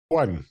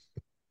One.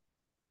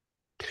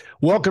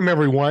 Welcome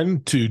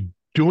everyone to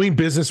Doing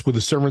Business with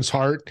a Servant's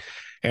Heart.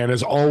 And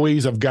as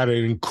always, I've got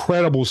an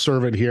incredible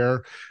servant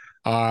here.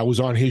 I was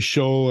on his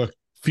show a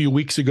few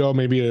weeks ago,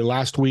 maybe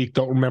last week,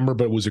 don't remember,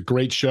 but it was a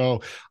great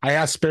show. I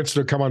asked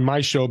Spencer to come on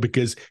my show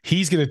because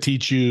he's going to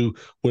teach you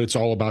what it's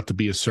all about to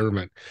be a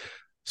servant.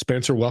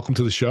 Spencer, welcome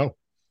to the show.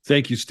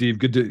 Thank you, Steve.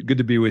 Good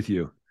to be with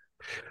you.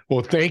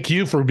 Well, thank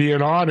you for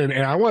being on. And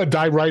I want to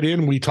dive right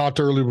in. We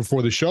talked earlier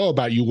before the show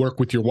about you work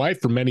with your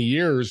wife for many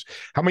years.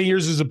 How many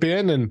years has it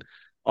been? And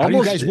how do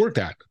you guys work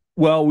that?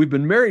 Well, we've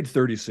been married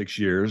 36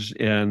 years,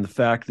 and the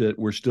fact that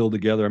we're still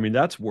together, I mean,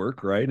 that's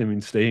work, right? I mean,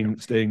 staying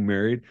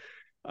married.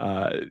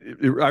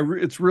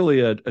 It's really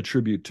a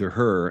tribute to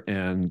her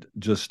and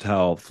just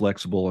how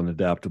flexible and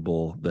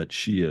adaptable that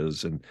she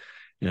is. And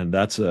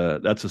that's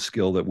a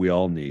skill that we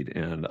all need.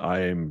 And I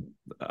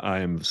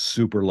am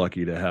super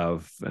lucky to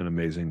have an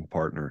amazing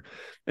partner.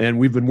 And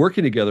we've been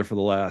working together for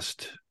the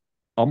last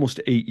almost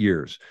 8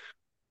 years.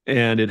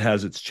 And it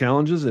has its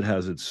challenges. It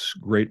has its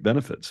great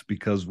benefits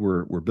because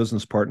we're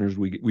business partners.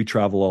 We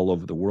travel all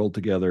over the world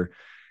together,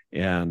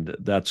 and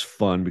that's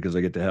fun because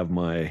I get to have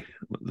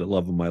the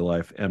love of my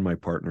life and my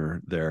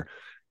partner there.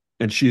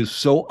 And she is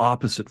so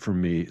opposite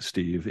from me,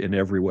 Steve, in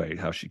every way.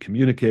 How she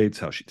communicates,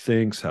 how she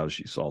thinks, how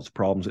she solves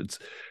problems. It's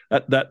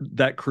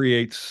that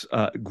creates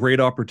great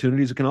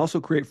opportunities. It can also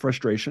create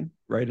frustration,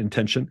 right, and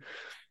tension,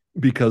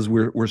 because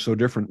we're so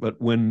different.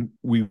 But when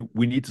we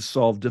need to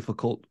solve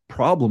difficult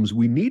problems,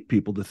 we need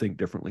people to think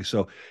differently.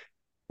 So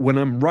when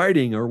I'm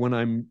writing or when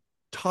I'm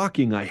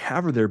talking, I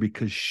have her there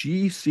because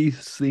she sees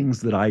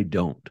things that I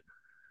don't.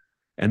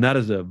 And that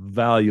is a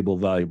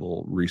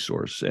valuable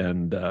resource.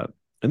 And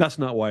that's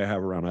not why I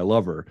have her around. I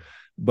love her.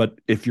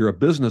 But if you're a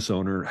business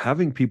owner,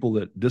 having people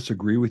that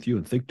disagree with you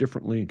and think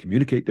differently and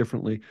communicate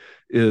differently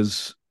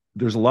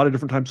there's a lot of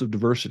different types of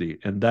diversity,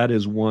 and that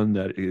is one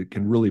that it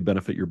can really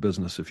benefit your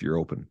business if you're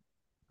open.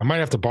 I might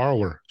have to borrow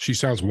her. She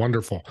sounds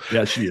wonderful.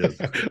 Yeah, she is.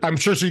 I'm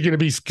sure she's going to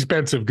be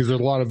expensive because there's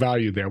a lot of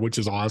value there, which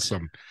is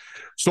awesome.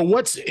 So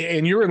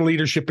and you're in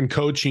leadership and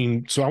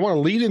coaching, so I want to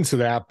lead into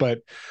that, but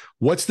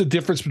what's the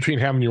difference between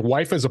having your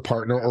wife as a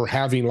partner or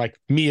having like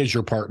me as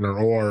your partner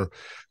or,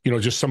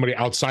 just somebody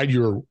outside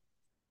your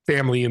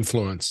family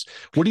influence?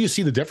 Where do you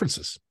see the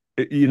differences?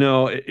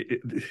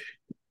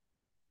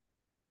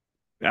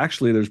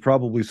 Actually, there's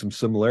probably some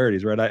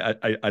similarities, right?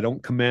 I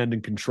don't command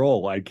and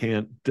control. I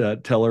can't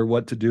tell her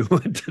what to do,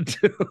 what to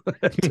do.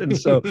 And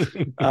so,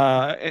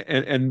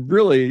 and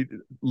really,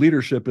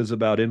 leadership is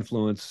about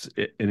influence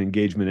and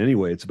engagement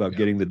anyway. It's about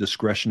getting the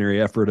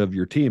discretionary effort of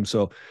your team.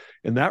 So,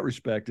 in that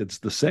respect, it's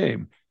the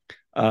same.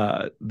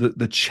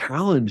 The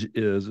challenge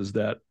is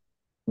that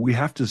we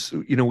have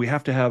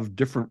to have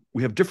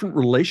different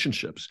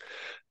relationships.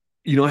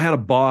 I had a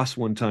boss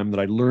one time that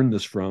I learned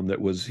this from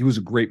he was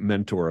a great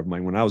mentor of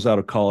mine. When I was out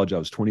of college, I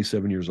was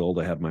 27 years old.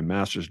 I had my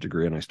master's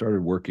degree and I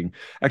started working,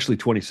 actually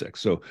 26.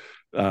 So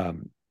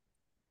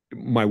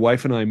my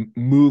wife and I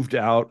moved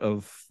out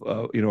of,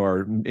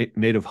 our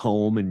native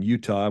home in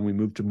Utah, and we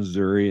moved to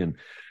Missouri. And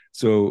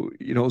so,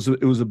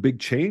 it was a big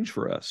change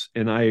for us.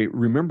 And I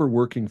remember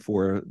working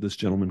for this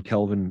gentleman,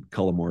 Kelvin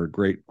Cullimore,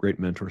 great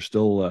mentor,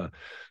 still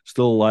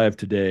alive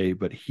today,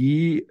 but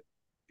he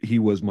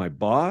was my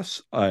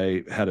boss.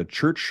 I had a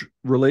church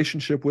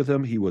relationship with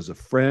him. He was a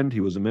friend.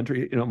 He was a mentor.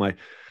 My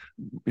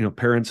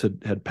parents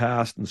had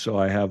passed, and so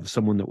I have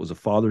someone that was a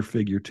father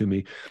figure to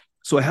me.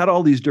 So I had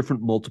all these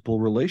different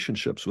multiple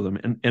relationships with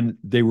him, and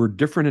they were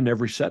different in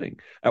every setting.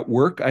 At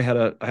work, I had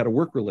a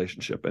work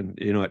relationship, and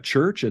at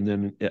church, and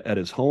then at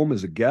his home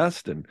as a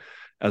guest and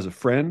as a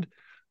friend.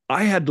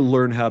 I had to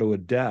learn how to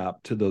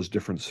adapt to those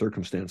different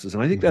circumstances.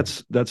 And I think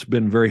that's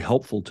been very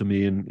helpful to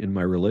me in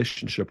my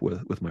relationship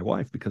with my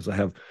wife, because I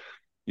have,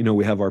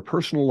 we have our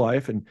personal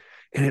life, and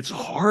it's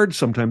hard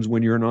sometimes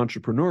when you're an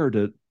entrepreneur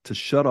to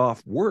shut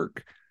off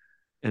work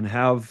and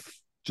have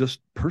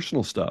just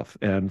personal stuff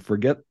and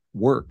forget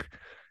work.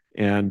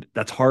 And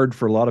that's hard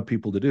for a lot of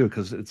people to do,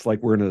 because it's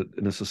like we're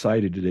in a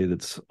society today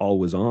that's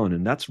always on,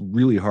 and that's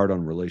really hard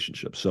on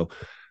relationships. So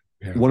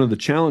one of the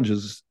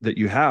challenges that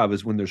you have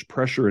is when there's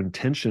pressure and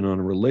tension on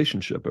a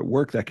relationship at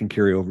work, that can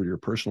carry over to your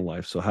personal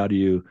life. So how do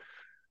you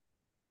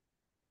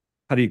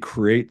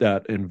create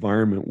that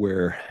environment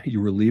where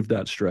you relieve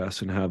that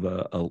stress and have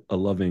a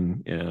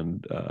loving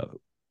and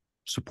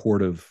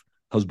supportive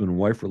husband and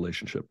wife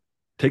relationship?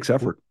 It takes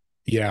effort.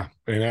 Yeah.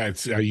 And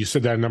you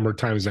said that a number of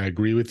times, and I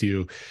agree with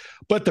you.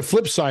 But the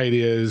flip side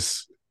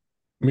is,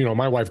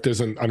 my wife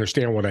doesn't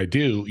understand what I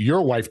do.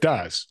 Your wife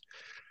does.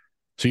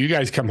 So you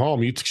guys come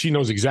home, she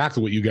knows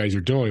exactly what you guys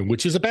are doing,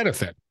 which is a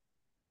benefit.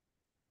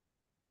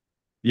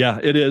 Yeah,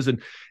 it is.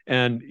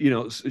 And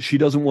she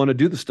doesn't want to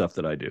do the stuff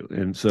that I do.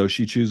 And so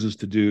she chooses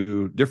to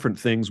do different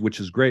things, which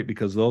is great,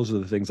 because those are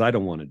the things I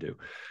don't want to do.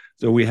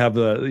 So we have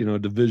a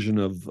division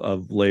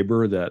of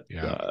labor that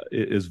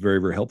is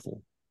very, very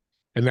helpful.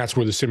 And that's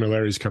where the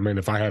similarities come in.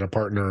 If I had a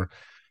partner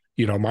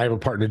my other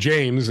partner,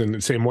 James, and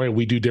the same way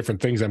we do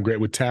different things. I'm great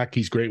with tech.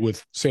 He's great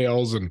with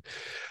sales. And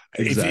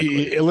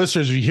Exactly.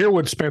 listeners, if you hear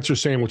what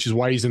Spencer's saying, which is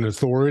why he's an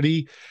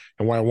authority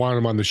and why I want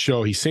him on the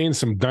show, he's saying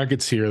some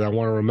nuggets here that I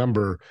want to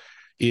remember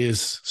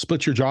is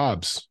split your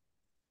jobs.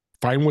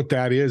 Find what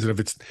that is. And if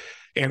it's,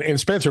 and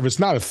Spencer, if it's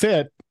not a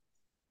fit,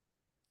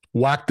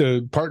 whack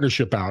the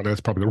partnership out.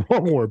 That's probably the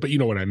wrong word, but you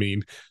know what I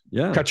mean.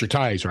 Yeah. Cut your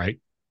ties, right?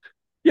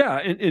 Yeah,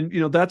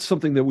 and that's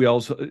something that we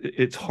also,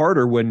 it's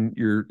harder when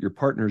your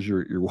partner's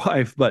your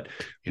wife, but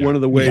one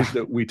of the ways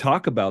that we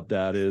talk about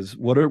that is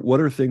what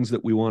are things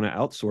that we want to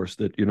outsource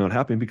that you're not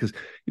happy, because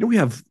we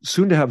have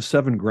soon to have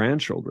 7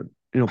 grandchildren.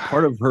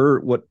 Part of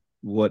her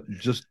what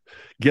just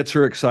gets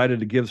her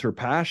excited, it gives her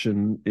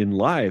passion in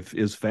life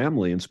is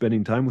family and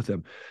spending time with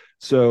them.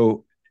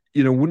 So,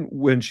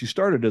 when she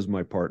started as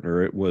my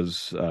partner, it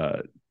was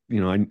I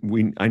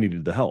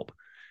needed the help.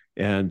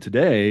 And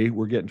today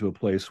we're getting to a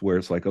place where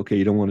it's like, okay,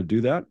 you don't want to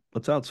do that?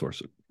 Let's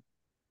outsource it.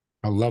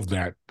 I love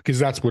that, because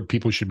that's what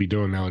people should be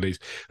doing nowadays.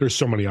 There's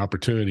so many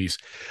opportunities.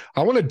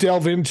 I want to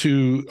delve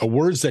into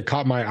words that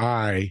caught my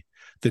eye: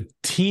 the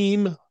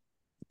team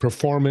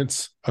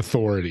performance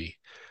authority.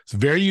 It's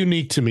very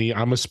unique to me.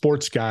 I'm a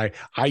sports guy.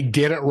 I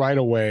get it right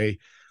away.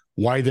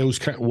 Why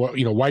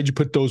why'd you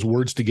put those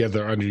words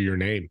together under your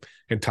name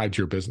and tied to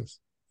your business?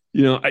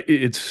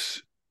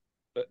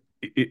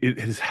 It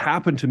has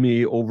happened to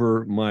me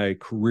over my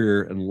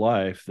career and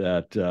life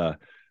that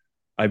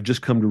I've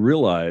just come to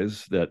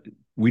realize that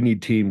we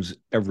need teams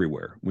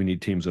everywhere. We need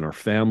teams in our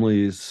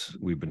families.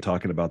 We've been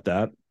talking about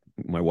that.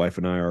 My wife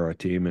and I are a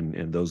team,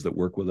 and those that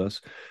work with us.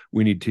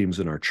 We need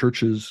teams in our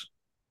churches,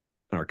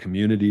 in our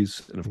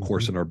communities, and of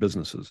course in our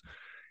businesses.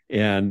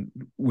 And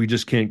we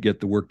just can't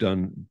get the work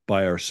done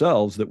by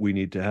ourselves that we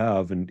need to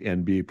have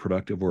and be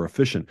productive or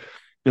efficient.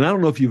 And I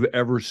don't know if you've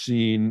ever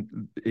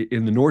seen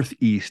in the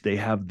Northeast, they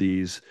have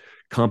these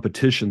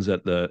competitions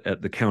at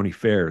the county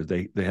fair.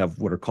 They have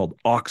what are called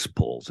ox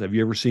pulls. Have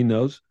you ever seen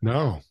those?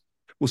 No.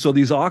 Well, so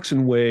these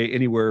oxen weigh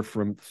anywhere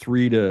from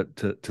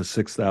 3,000 to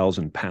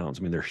 6,000 pounds.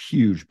 I mean, they're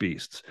huge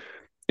beasts.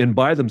 And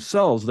by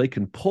themselves, they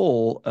can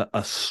pull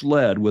a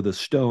sled with a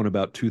stone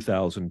about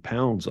 2,000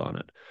 pounds on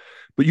it.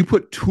 But you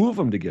put 2 of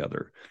them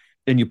together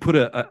and you put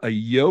a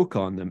yoke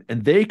on them,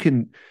 and they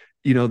can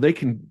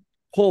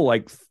pull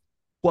like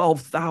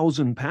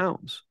 12,000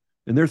 pounds,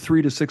 and they're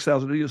 3,000 to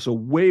 6,000, so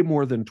way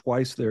more than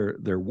twice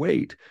their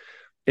weight.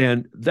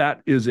 And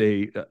that is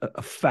a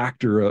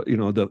factor.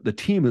 The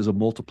team is a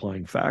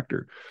multiplying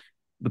factor.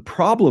 The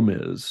problem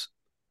is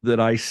that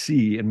I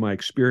see in my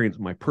experience,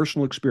 my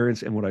personal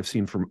experience, and what I've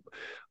seen from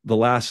the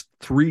last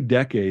 3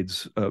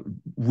 decades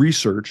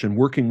research and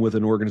working with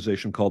an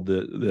organization called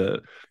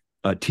the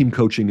Team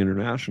Coaching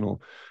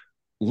International,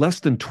 less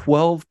than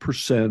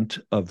 12%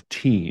 of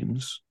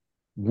teams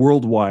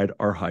worldwide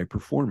are high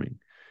performing.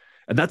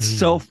 And that's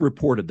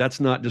self-reported.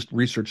 That's not just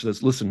research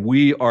that's, listen,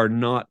 we are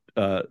not,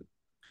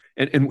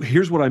 and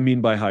here's what I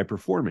mean by high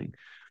performing.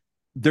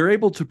 They're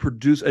able to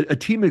produce, a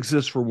team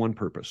exists for one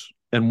purpose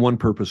and one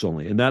purpose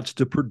only, and that's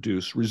to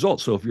produce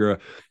results. So if you're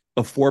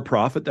a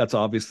for-profit, that's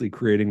obviously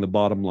creating the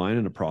bottom line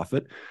and a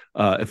profit.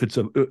 If it's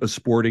a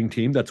sporting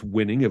team, that's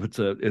winning. If it's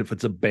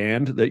a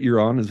band that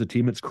you're on as a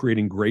team, it's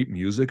creating great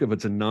music. If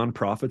it's a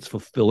nonprofit, it's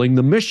fulfilling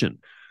the mission.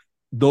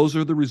 Those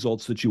are the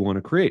results that you want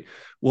to create.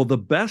 Well, the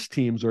best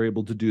teams are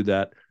able to do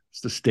that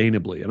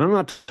sustainably. And I'm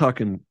not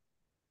talking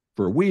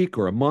for a week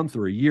or a month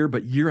or a year,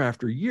 but year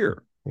after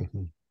year.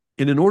 Mm-hmm.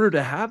 And in order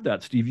to have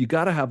that, Steve, you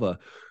got to have a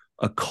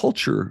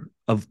culture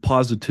of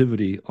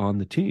positivity on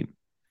the team.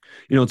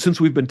 Since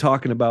we've been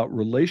talking about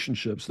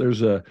relationships,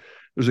 there's a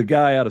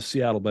guy out of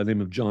Seattle by the name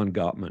of John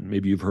Gottman.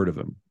 Maybe you've heard of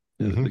him,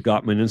 the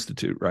Gottman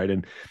Institute, right?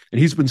 And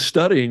he's been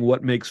studying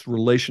what makes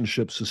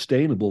relationships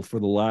sustainable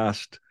for the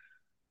last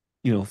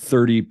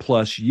 30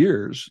 plus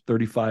years,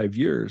 35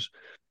 years.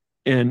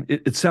 And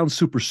it sounds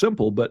super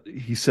simple, but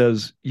he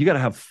says you got to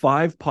have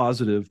 5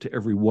 positive to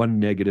every 1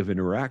 negative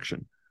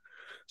interaction.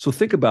 So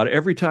think about it.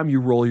 Every time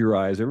you roll your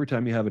eyes, every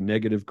time you have a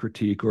negative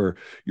critique, or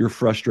you're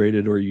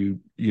frustrated, or you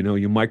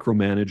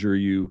micromanage, or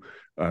you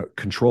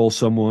control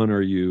someone,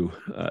 or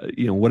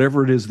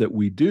whatever it is that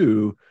we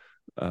do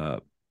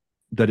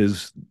that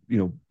is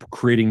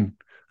creating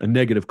a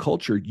negative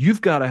culture,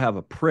 you've got to have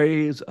a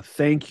praise, a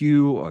thank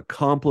you, a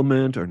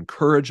compliment, or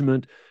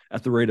encouragement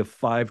at the rate of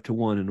 5 to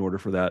 1 in order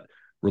for that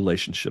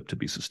relationship to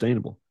be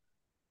sustainable.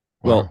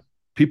 Wow. Well,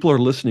 people are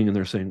listening and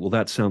they're saying, well,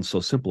 that sounds so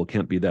simple. It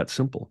can't be that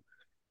simple.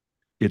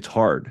 It's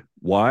hard.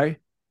 Why?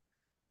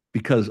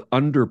 Because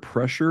under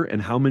pressure,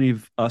 and how many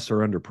of us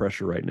are under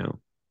pressure right now?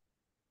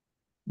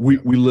 We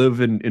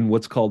live in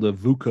what's called a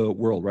VUCA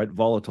world, right?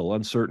 Volatile,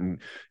 uncertain,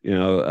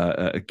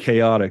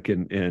 chaotic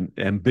and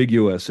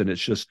ambiguous, and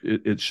it's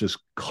just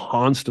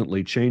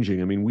constantly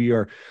changing. I mean,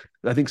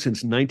 I think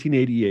since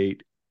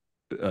 1988,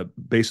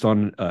 based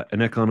on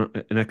an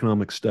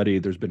economic study,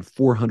 there's been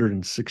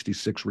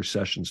 466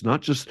 recessions,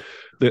 not just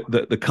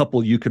the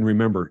couple you can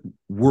remember,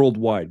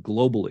 worldwide,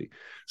 globally.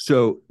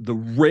 So the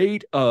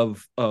rate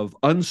of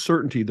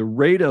uncertainty, the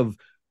rate of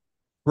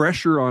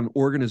pressure on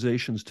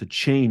organizations to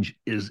change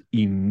is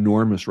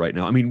enormous right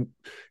now. I mean,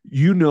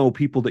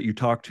 people that you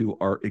talk to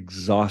are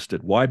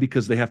exhausted. Why?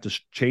 Because they have to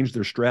change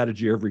their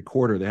strategy every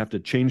quarter. They have to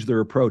change their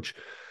approach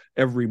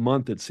every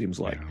month, it seems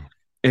like. Yeah.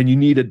 And you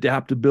need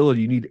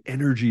adaptability, you need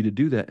energy to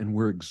do that. And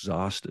we're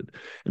exhausted.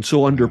 And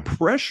so under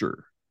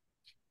pressure,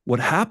 what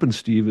happens,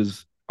 Steve,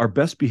 is our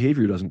best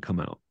behavior doesn't come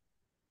out.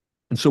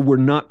 And so we're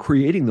not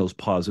creating those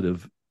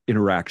positive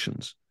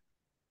interactions.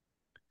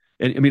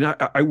 And I mean,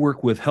 I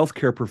work with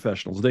healthcare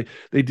professionals.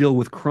 They deal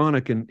with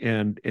chronic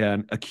and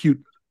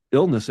acute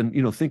illness.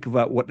 And, think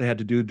about what they had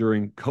to do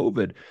during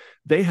COVID.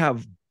 They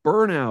have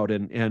burnout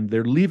and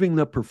they're leaving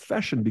the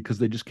profession because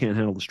they just can't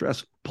handle the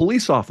stress.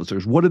 Police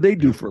officers, what do they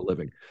do for a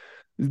living?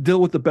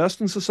 Deal with the best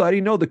in society?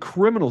 No, the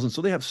criminals. And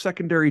so they have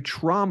secondary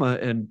trauma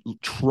and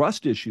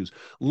trust issues.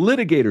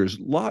 Litigators,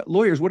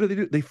 lawyers, what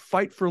do? They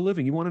fight for a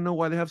living. You want to know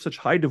why they have such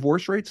high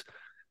divorce rates?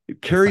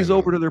 It carries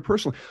over to their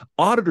personal.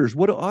 Auditors,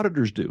 what do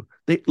auditors do?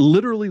 They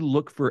literally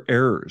look for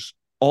errors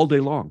all day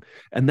long.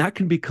 And that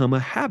can become a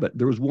habit.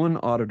 There was one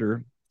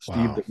auditor,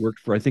 Steve, that worked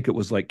for, I think it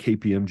was like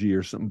KPMG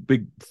or some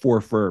big four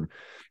firm.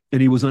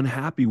 And he was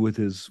unhappy with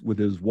his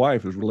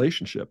wife, his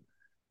relationship.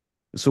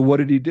 So what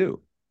did he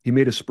do? He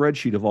made a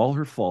spreadsheet of all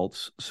her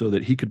faults so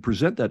that he could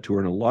present that to her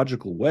in a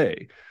logical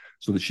way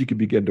so that she could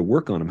begin to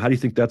work on them. How do you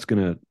think that's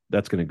gonna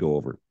go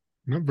over?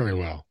 Not very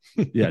well.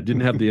 Yeah, it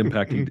didn't have the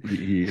impact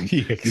he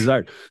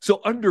desired.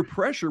 So under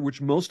pressure, which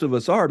most of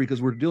us are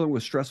because we're dealing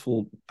with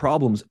stressful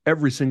problems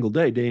every single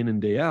day, day in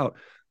and day out,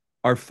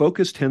 our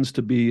focus tends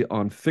to be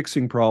on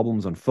fixing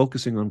problems, on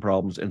focusing on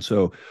problems. And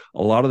so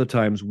a lot of the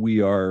times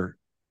we are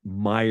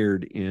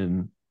mired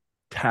in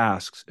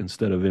tasks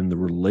instead of in the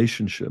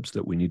relationships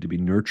that we need to be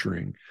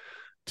nurturing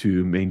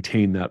to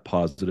maintain that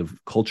positive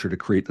culture to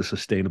create the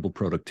sustainable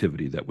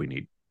productivity that we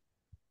need.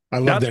 I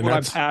love that. That's what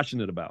I'm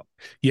passionate about.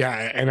 Yeah,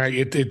 and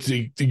it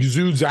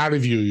exudes out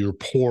of you, your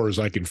pores.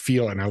 I can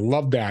feel it, and I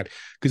love that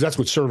because that's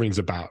what serving's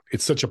about.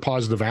 It's such a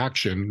positive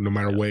action, no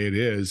matter way it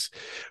is.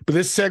 But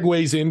this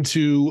segues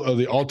into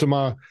the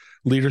Ultima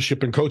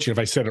leadership and coaching. If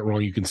I said it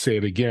wrong, you can say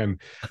it again.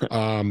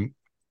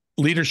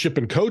 Leadership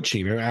and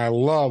coaching, and I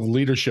love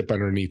leadership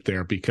underneath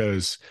there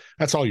because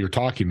that's all you're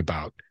talking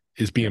about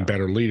is being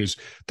better leaders.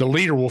 The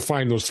leader will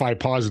find those 5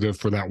 positive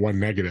for that 1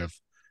 negative.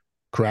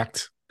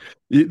 Correct?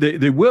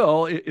 They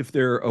will if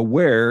they're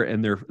aware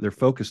and they're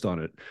focused on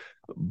it.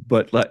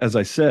 But as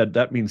I said,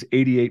 that means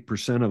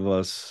 88% of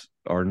us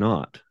are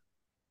not.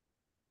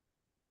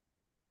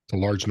 It's a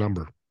large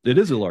number. It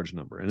is a large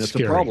number, and it's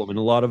a problem.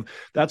 And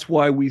that's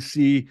why we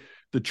see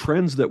the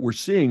trends that we're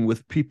seeing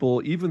with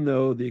people, even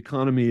though the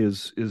economy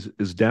is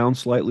down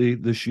slightly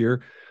this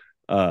year,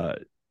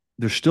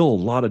 there's still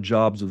a lot of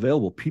jobs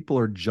available. People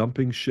are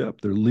jumping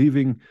ship. They're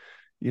leaving.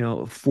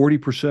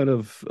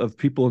 40% of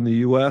people in the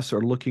U.S.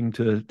 are looking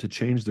to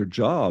change their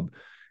job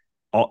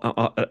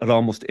at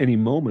almost any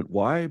moment.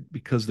 Why?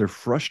 Because they're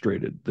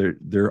frustrated.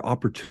 There are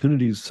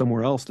opportunities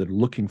somewhere else that are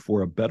looking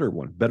for a better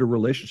one, better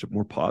relationship,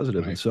 more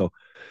positive. Right. And so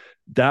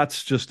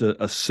that's just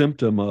a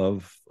symptom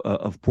of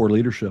poor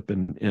leadership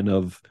and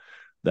of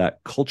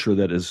that culture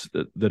that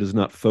is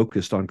not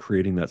focused on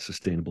creating that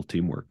sustainable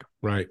teamwork.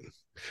 Right.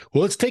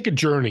 Well, let's take a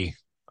journey.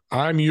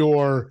 I'm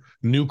your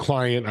new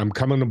client. I'm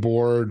coming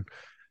aboard.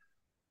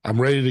 I'm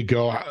ready to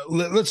go.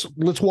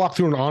 Let's walk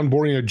through an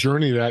onboarding, a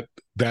journey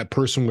that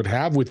person would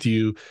have with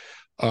you.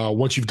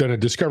 Once you've done a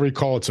discovery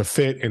call, it's a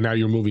fit, and now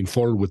you're moving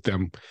forward with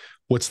them.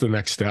 What's the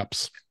next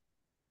steps?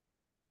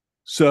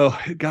 So,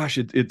 gosh,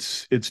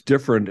 it's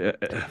different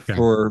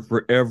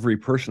for every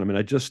person. I mean,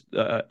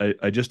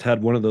 I just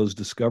had one of those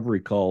discovery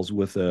calls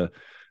with an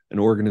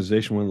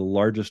organization, one of the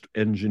largest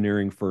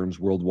engineering firms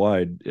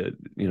worldwide,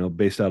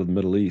 based out of the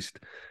Middle East,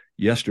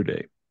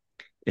 yesterday,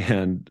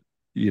 and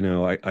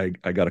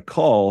I got a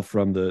call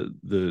from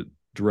the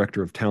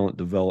director of talent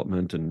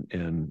development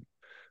and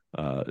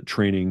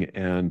training,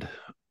 and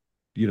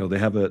they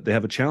have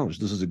a challenge.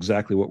 This is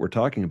exactly what we're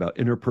talking about: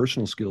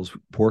 interpersonal skills,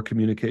 poor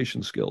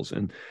communication skills,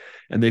 and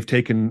they've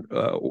taken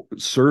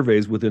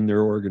surveys within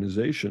their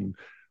organization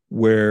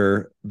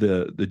where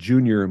the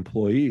junior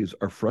employees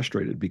are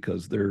frustrated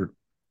because they're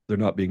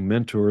not being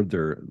mentored,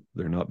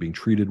 they're not being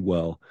treated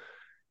well.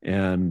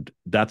 And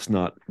that's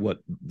not what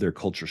their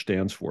culture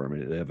stands for. I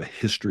mean, they have a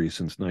history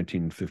since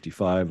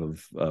 1955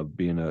 of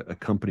being a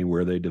company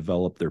where they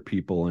develop their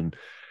people, and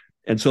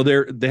so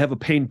they have a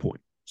pain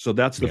point. So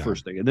that's the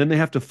first thing, and then they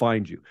have to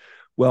find you.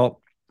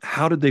 Well,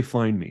 how did they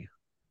find me?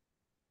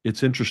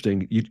 It's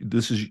interesting.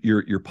 This is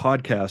your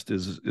podcast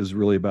is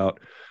really about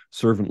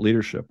servant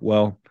leadership.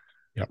 Well,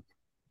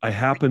 I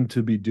happen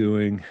to be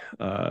doing.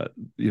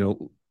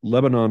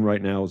 Lebanon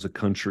right now is a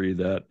country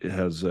that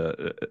has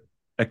a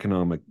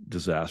economic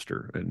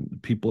disaster, and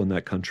people in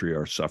that country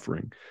are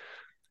suffering.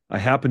 I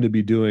happen to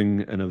be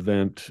doing an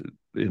event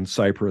in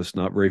Cyprus,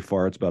 not very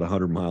far. It's about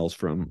 100 miles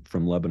from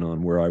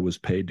Lebanon, where I was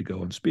paid to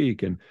go and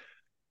speak. And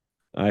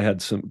I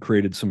had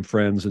created some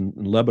friends in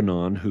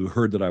Lebanon who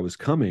heard that I was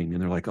coming,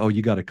 and they're like, "Oh,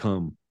 you got to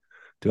come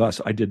to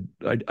us." I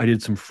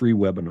did some free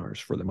webinars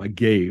for them. I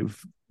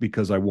gave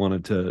because I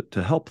wanted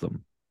to help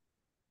them.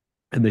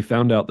 And they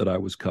found out that I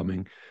was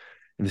coming,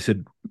 and they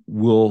said,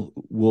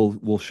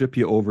 we'll ship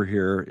you over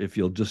here if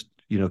you'll just,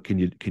 can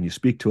you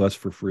speak to us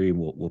for free, and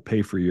we'll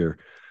pay for your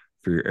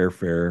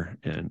airfare,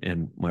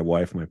 and my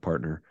wife, my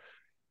partner.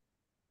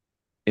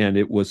 And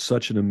it was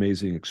such an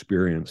amazing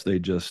experience. They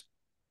just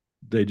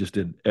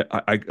did.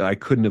 I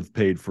couldn't have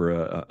paid for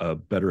a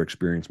better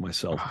experience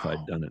myself. Wow. If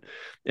I'd done it.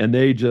 And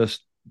they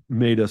just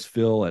made us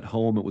feel at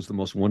home. It was the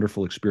most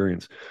wonderful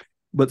experience.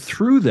 But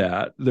through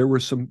that, there were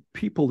some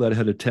people that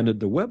had attended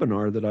the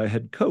webinar that I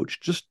had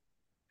coached, just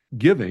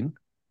giving,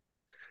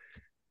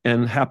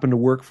 and happened to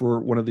work for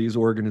one of these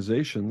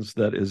organizations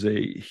that is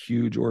a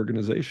huge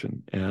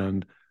organization.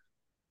 And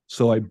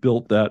so I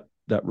built that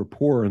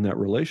rapport and that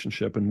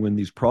relationship. And when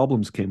these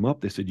problems came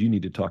up, they said, you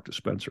need to talk to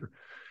Spencer.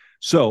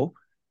 So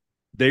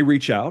they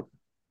reach out.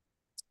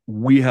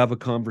 We have a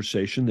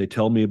conversation. They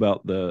tell me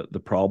about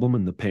the problem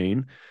and the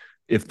pain.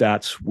 If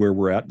that's where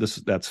we're at,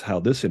 that's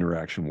how this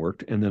interaction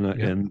worked. And then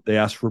and they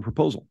asked for a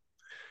proposal.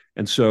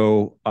 And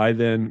so I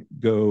then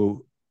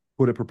go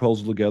put a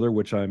proposal together,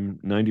 which I'm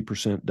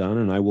 90% done,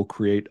 and I will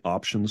create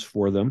options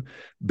for them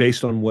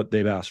based on what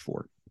they've asked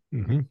for.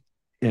 Mm-hmm.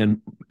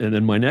 And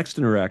then my next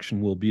interaction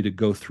will be to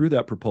go through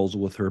that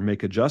proposal with her,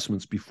 make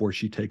adjustments before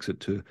she takes it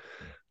to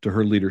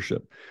her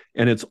leadership.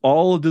 And it's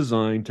all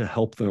designed to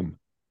help them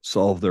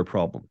solve their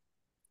problem.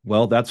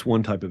 Well, that's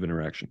one type of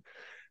interaction.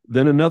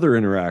 Then another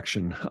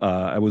interaction,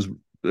 a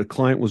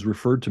client was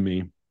referred to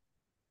me,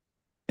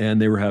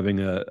 and they were having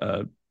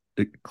a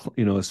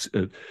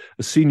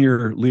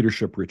senior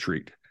leadership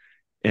retreat,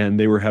 and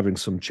they were having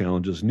some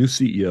challenges. New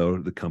CEO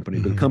of the company,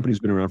 but the company's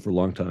been around for a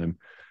long time.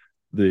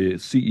 The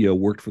CEO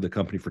worked for the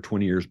company for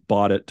 20 years,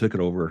 bought it, took it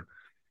over,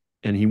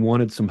 and he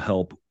wanted some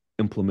help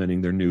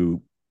implementing their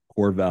new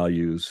core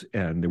values,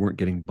 and they weren't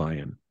getting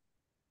buy-in.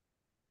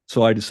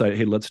 So I decided,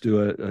 hey, let's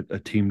do a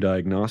team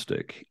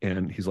diagnostic.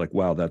 And he's like,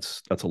 wow,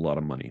 that's a lot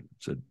of money. I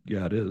said,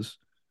 yeah, it is.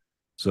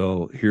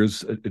 So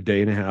here's a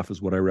day and a half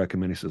is what I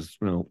recommend. He says,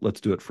 no, let's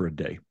do it for a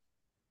day,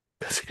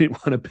 because he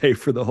didn't want to pay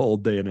for the whole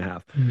day and a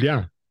half.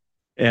 Yeah.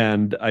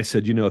 And I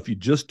said, if you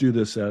just do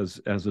this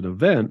as an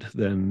event,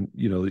 then,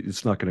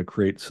 it's not going to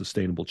create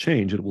sustainable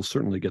change. It will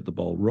certainly get the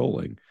ball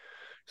rolling. He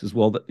says,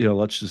 well,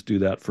 let's just do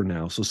that for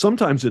now. So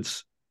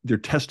sometimes they're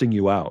testing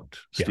you out,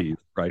 Steve,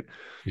 right?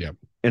 Yeah.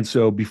 And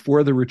so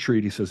before the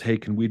retreat, he says, hey,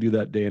 can we do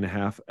that day and a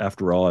half?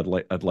 After all,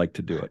 I'd like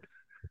to do it.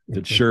 I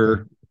said,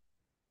 sure.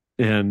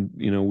 And,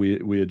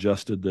 we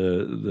adjusted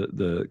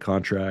the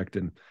contract,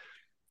 and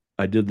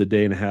I did the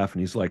day and a half,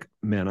 and he's like,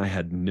 man, I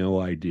had no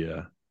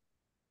idea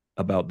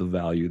about the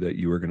value that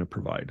you were going to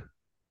provide.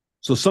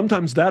 So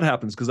sometimes that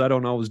happens because I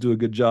don't always do a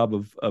good job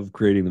of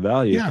creating the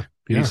value. Yeah.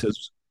 He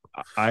says,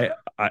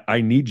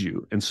 I need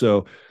you. And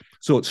so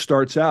it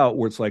starts out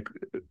where it's like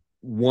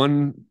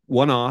one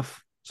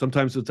off.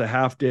 Sometimes it's a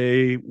half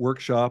day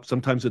workshop.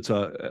 Sometimes it's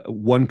a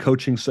one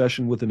coaching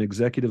session with an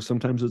executive.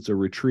 Sometimes it's a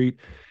retreat.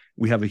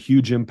 We have a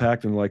huge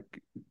impact, and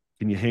like,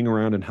 can you hang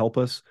around and help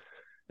us?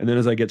 And then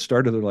as I get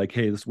started, they're like,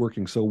 hey, this is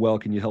working so well.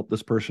 Can you help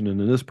this person and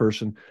then this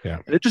person? Yeah.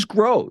 And it just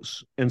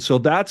grows. And so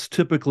that's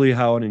typically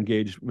how an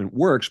engagement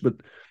works. But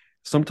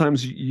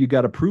sometimes you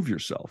got to prove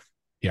yourself.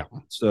 Yeah.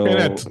 So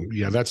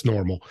that's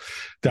normal.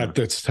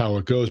 That's how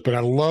it goes. But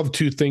I love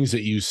two things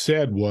that you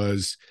said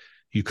was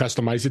you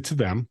customize it to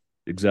them.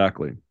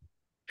 Exactly.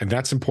 And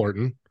that's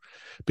important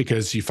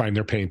because you find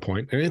their pain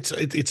point. And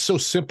it's so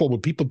simple,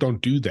 but people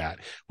don't do that.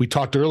 We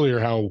talked earlier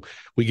how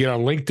we get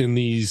on LinkedIn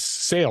these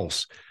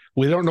sales.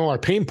 We don't know our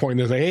pain point.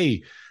 They're like,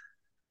 hey,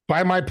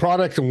 buy my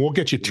product and we'll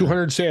get you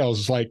 200 sales.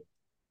 It's like,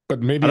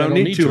 but maybe I don't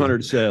need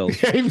 200 sales.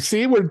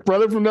 See, we're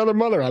brother from another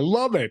mother. I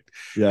love it.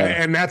 Yeah.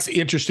 And that's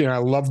interesting. I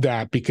love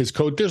that because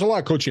there's a lot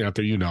of coaching out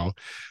there,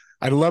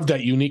 I love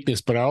that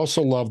uniqueness, but I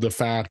also love the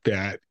fact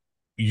that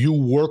you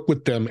work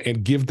with them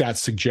and give that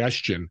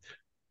suggestion,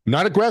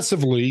 not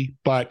aggressively,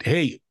 but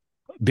hey,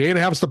 day and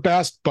a half is the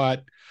best,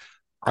 but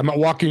I'm not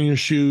walking in your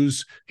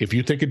shoes. If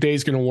you think a day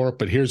is going to work,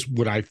 but here's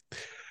what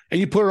and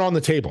you put it on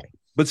the table.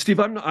 But Steve,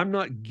 I'm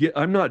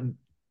not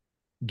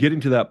getting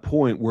to that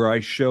point where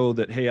I show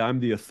that, hey, I'm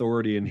the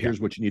authority and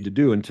here's what you need to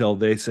do, until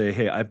they say,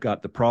 hey, I've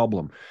got the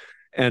problem.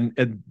 And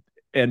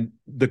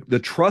the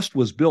trust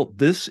was built.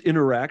 This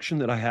interaction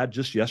that I had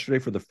just yesterday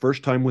for the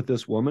first time with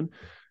this woman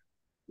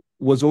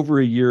was over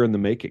a year in the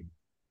making.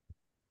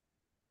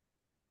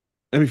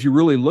 And if you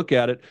really look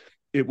at it,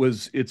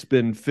 it's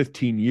been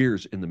 15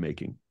 years in the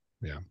making.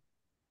 Yeah.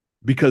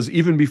 Because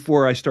even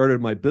before I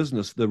started my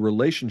business, the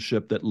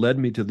relationship that led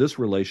me to this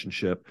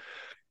relationship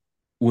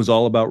was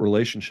all about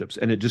relationships,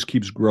 and it just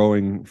keeps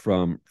growing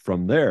from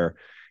there.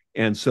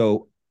 And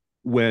so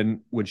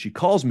when she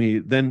calls me,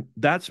 then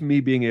that's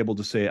me being able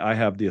to say, I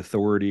have the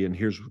authority, and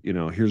here's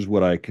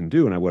what I can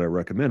do and what I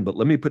recommend, but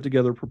let me put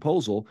together a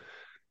proposal.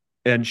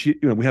 And she,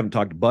 we haven't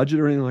talked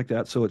budget or anything like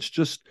that. So it's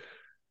just,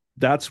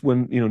 that's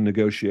when,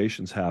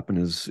 negotiations happen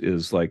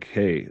is like,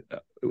 hey,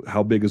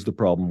 how big is the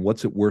problem?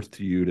 What's it worth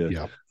to you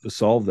to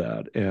solve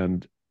that?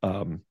 And,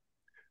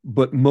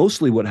 but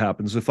mostly what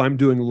happens if I'm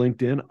doing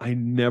LinkedIn, I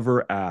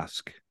never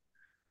ask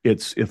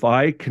It's if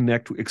I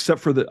connect, except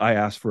for that, I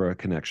ask for a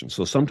connection.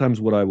 So sometimes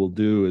what I will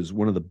do is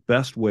one of the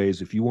best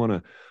ways if you want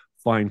to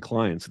find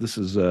clients. This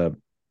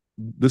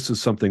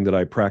is something that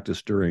I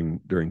practiced during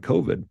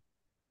COVID.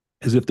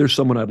 Is if there's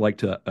someone I'd like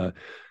to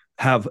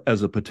have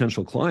as a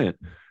potential client,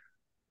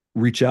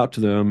 reach out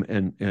to them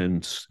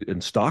and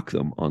stalk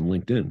them on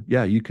LinkedIn.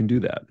 Yeah, you can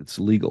do that. It's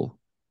legal.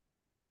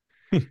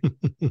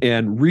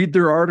 And read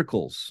their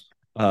articles,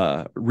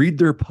 read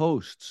their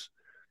posts,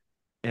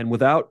 and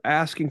without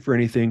asking for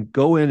anything,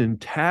 go in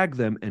and tag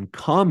them and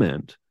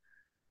comment.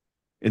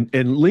 And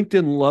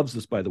LinkedIn loves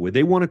this, by the way.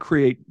 They want to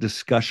create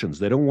discussions.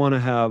 They don't want to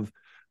have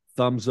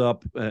thumbs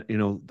up,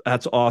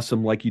 that's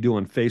awesome, like you do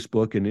on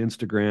Facebook and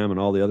Instagram and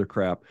all the other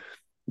crap.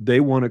 They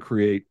want to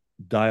create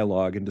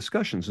dialogue and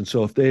discussions. And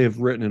so if they have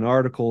written an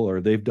article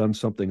or they've done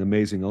something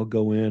amazing, I'll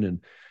go in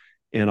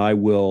and I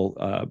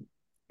will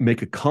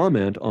make a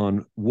comment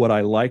on what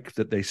I like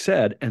that they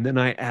said, and then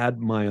I add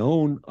my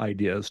own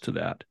ideas to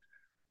that.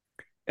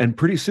 And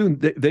pretty soon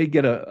they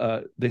get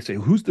they say,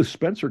 who's the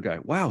Spencer guy?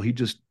 Wow, he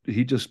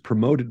just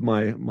promoted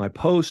my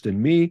post and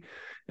me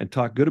and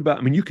talk good about.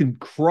 I mean, you can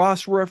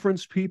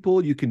cross-reference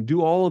people, you can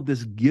do all of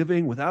this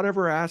giving without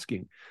ever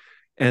asking.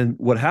 And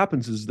what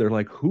happens is they're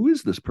like, who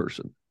is this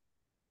person?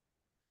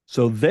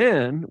 So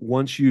then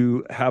once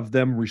you have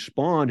them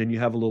respond and you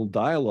have a little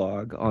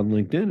dialogue on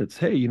LinkedIn, it's,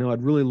 hey,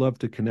 I'd really love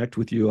to connect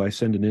with you. I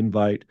send an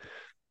invite.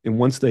 And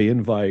once they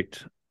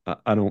invite,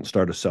 I don't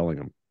start selling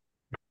them.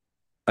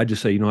 I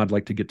just say, I'd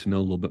like to get to know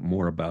a little bit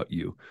more about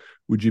you.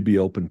 Would you be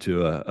open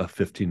to a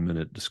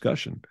 15-minute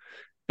discussion?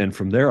 And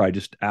from there, I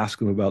just ask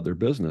them about their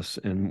business.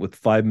 And with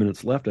 5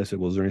 minutes left, I said,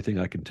 well, is there anything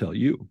I can tell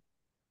you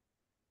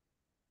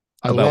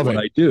about what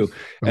I do?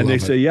 And they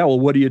say, yeah, well,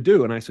 what do you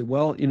do? And I said,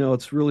 well,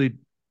 it's really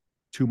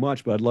too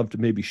much, but I'd love to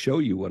maybe show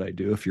you what I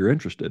do if you're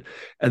interested.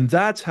 And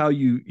that's how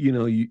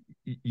you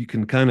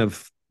can kind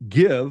of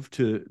give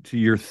to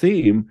your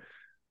theme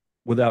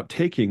without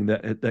taking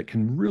that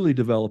can really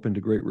develop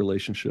into great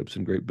relationships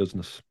and great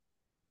business.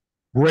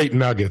 Great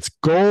nuggets,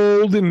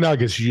 golden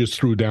nuggets you just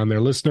threw down there.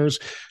 Listeners,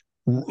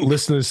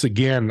 listen to this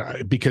again,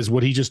 because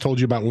what he just told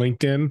you about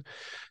LinkedIn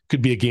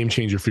could be a game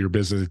changer for your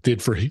business. It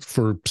did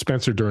for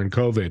Spencer during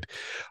COVID.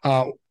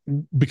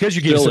 Because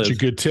you gave such a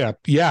good tip.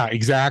 Yeah,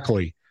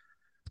 exactly.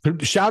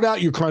 Shout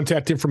out your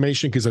contact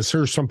information, because I'm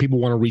sure some people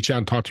want to reach out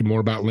and talk to you more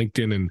about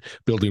LinkedIn and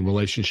building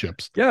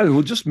relationships. Yeah,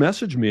 well, just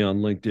message me on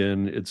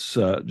LinkedIn. It's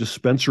just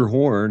Spencer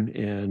Horn,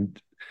 and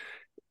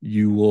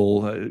you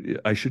will.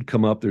 I should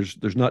come up.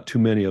 There's not too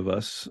many of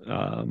us,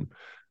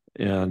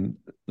 and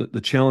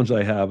the challenge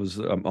I have is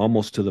I'm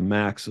almost to the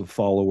max of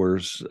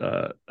followers.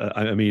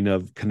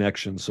 Of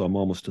connections. So I'm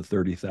almost to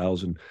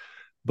 30,000.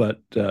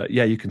 But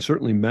yeah, you can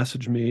certainly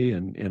message me,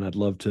 and I'd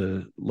love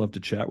to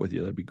chat with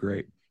you. That'd be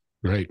great.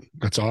 Great.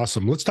 That's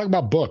awesome. Let's talk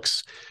about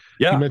books.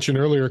 Yeah. You mentioned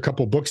earlier a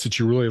couple of books that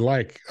you really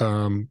like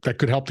that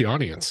could help the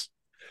audience.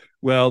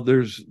 Well,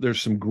 there's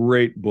some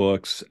great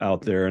books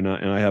out there, and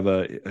I have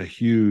a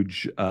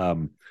huge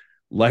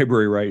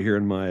library right here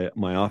in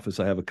my office.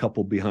 I have a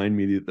couple behind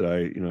me that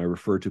I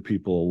refer to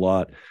people a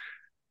lot.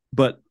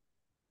 But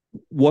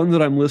one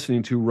that I'm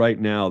listening to right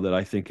now that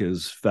I think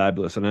is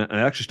fabulous, and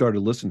I actually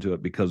started listening to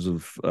it because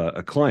of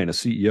a client, a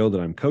CEO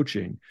that I'm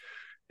coaching,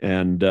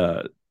 and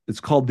it's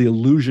called The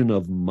Illusion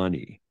of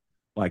Money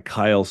by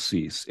Kyle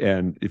Cease.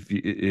 And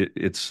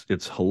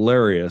it's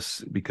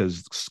hilarious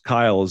because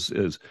Kyle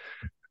is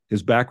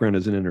his background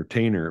as an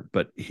entertainer,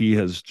 but he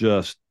has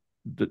just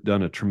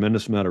done a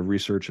tremendous amount of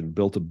research and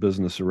built a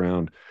business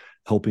around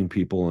helping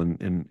people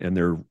and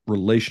their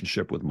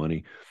relationship with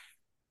money.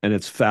 And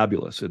it's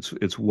fabulous.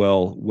 It's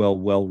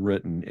well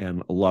written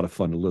and a lot of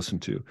fun to listen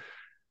to.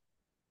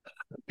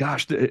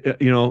 Gosh,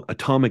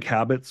 Atomic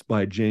Habits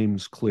by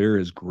James Clear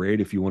is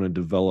great if you want to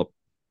develop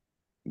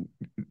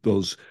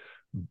those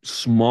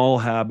small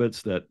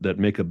habits that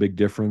make a big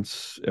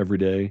difference every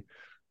day.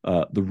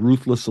 The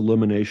Ruthless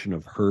Elimination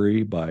of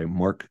Hurry by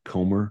Mark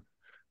Comer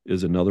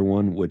is another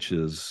one, which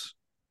is,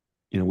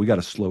 we got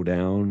to slow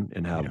down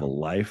and have a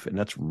life. And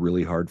that's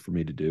really hard for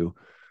me to do.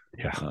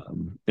 Yeah.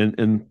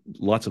 And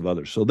lots of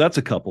others. So that's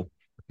a couple.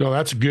 No,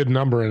 that's a good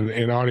number.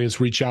 And audience,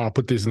 reach out. I'll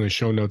put this in the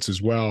show notes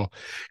as well.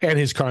 And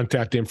his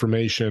contact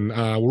information.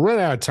 We're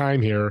running out of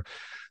time here.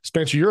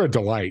 Spencer, you're a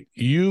delight.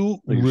 You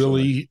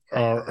really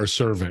are a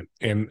servant.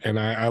 And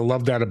I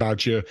love that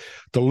about you.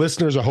 The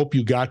listeners, I hope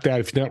you got that.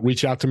 If not,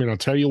 reach out to me and I'll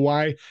tell you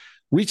why.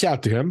 Reach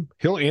out to him.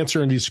 He'll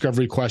answer any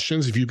discovery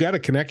questions. If you've got a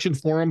connection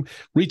for him,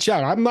 reach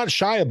out. I'm not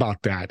shy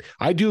about that.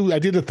 I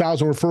did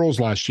 1,000 referrals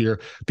last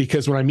year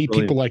because when I meet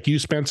people like you,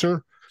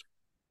 Spencer,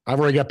 I've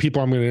already got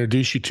people I'm going to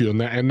introduce you to.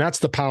 And that's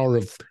the power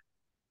of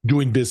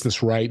doing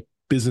business right,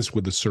 business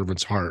with a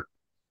servant's heart.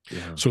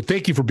 Yeah. So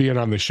thank you for being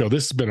on the show.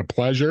 This has been a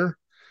pleasure.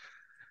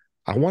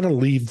 I want to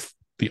leave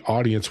the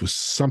audience with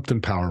something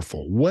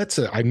powerful.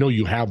 I know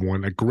you have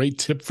one, a great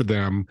tip for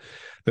them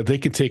that they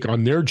can take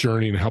on their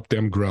journey and help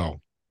them grow.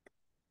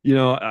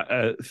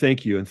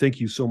 Thank you. And thank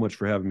you so much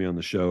for having me on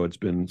the show. It's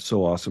been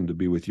so awesome to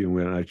be with you.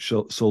 And I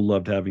so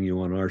loved having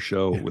you on our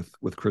show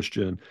with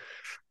Christian.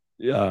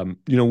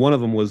 One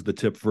of them was the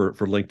tip for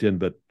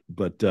LinkedIn,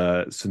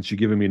 but since you're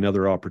giving me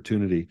another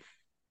opportunity,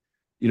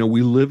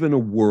 we live in a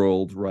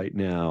world right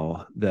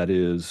now that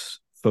is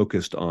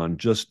focused on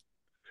just,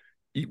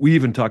 we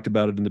even talked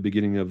about it in the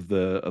beginning of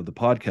the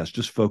podcast,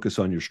 just focus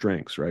on your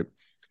strengths, right?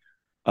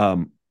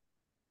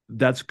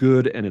 That's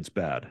good and it's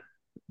bad.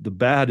 The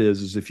bad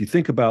is if you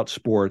think about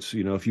sports,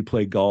 if you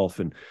play golf,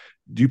 and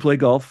do you play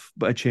golf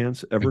by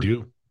chance I ever?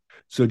 do.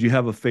 So do you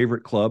have a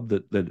favorite club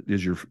that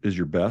is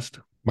your best?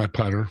 My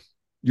putter.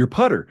 Your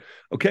putter.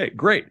 Okay,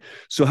 great.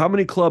 So how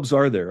many clubs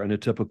are there in a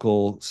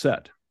typical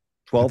set?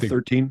 I 12, think,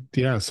 13?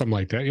 yeah, something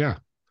like that. Yeah.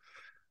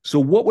 So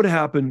what would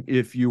happen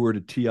if you were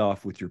to tee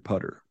off with your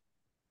putter?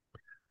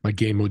 My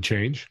game would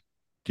change.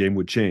 Game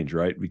would change,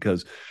 right?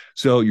 Because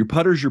so your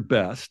putter's your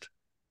best.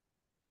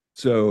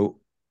 So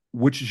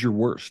which is your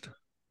worst?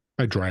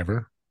 My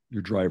driver.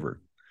 Your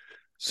driver.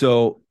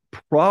 So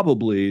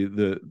probably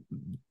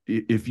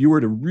if you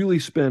were to really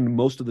spend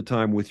most of the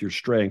time with your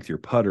strength, your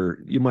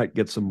putter, you might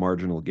get some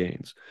marginal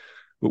gains.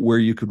 But where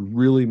you could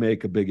really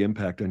make a big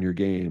impact on your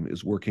game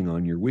is working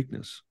on your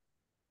weakness,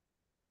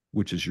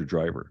 which is your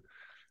driver.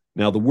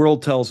 Now, the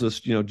world tells us,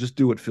 just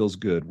do what feels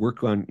good,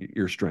 work on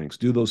your strengths,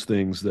 do those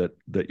things that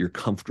you're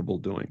comfortable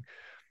doing.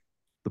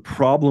 The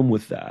problem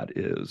with that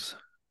is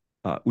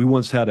we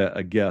once had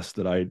a guest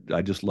that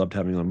I just loved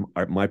having on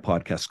my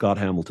podcast, Scott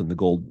Hamilton, the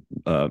gold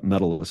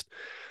medalist.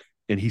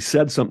 And he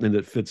said something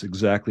that fits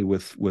exactly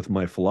with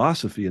my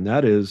philosophy. And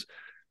that is,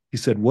 he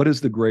said, what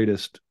is the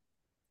greatest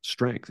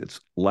strength? It's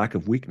lack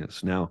of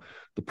weakness. Now,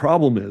 the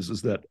problem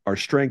is that our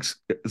strengths,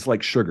 it's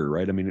like sugar,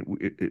 right? I mean,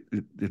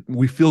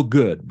 we feel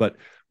good, but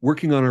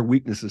working on our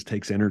weaknesses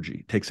takes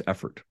energy, takes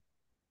effort.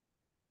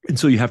 And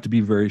so you have to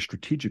be very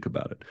strategic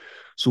about it.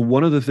 So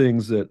one of the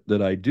things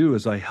that I do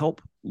is I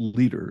help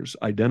leaders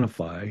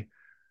identify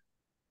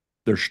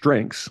their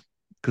strengths,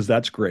 because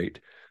that's great,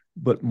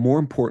 but more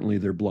importantly,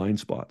 their blind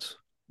spots.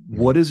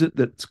 What is it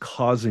that's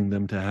causing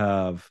them to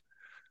have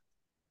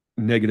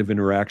negative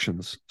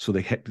interactions so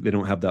they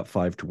don't have that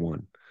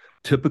 5-to-1?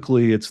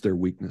 Typically, it's their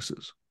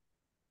weaknesses.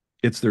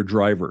 It's their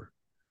driver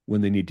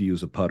when they need to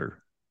use a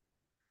putter.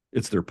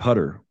 It's their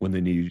putter when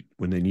they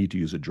need to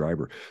use a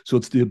driver. So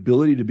it's the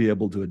ability to be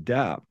able to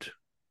adapt.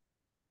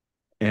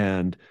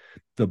 And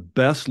the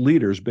best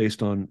leaders,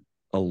 based on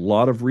a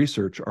lot of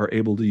research, are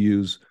able to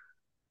use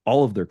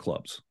all of their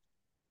clubs.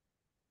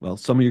 Well,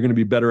 some of you are going to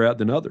be better at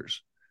than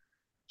others.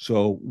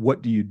 So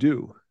what do?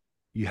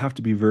 You have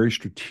to be very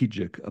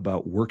strategic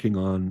about working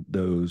on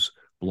those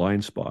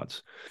blind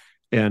spots.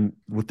 And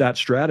with that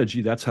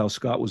strategy, that's how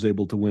Scott was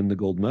able to win the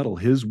gold medal.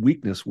 His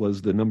weakness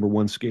was the number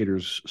one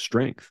skater's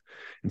strength.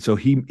 And so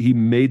he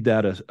made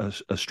that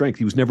a strength.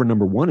 He was never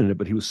number one in it,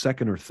 but he was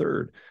second or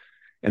third.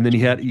 And then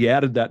he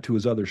added that to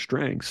his other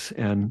strengths.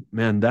 And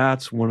man,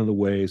 that's one of the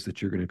ways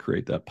that you're going to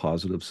create that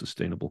positive,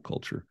 sustainable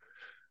culture.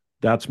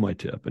 That's my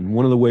tip. And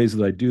one of the ways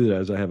that I do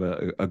that is I have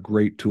a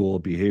great tool,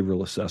 a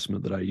behavioral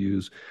assessment that I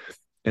use.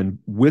 And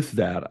with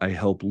that, I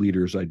help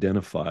leaders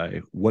identify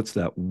what's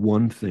that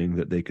one thing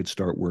that they could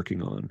start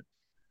working on.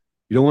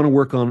 You don't want to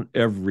work on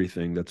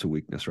everything that's a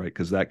weakness, right?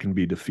 Because that can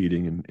be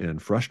defeating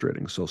and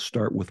frustrating. So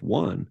start with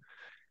one.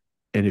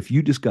 And if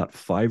you just got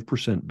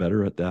 5%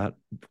 better at that,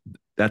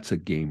 that's a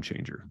game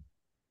changer.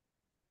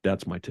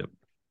 That's my tip.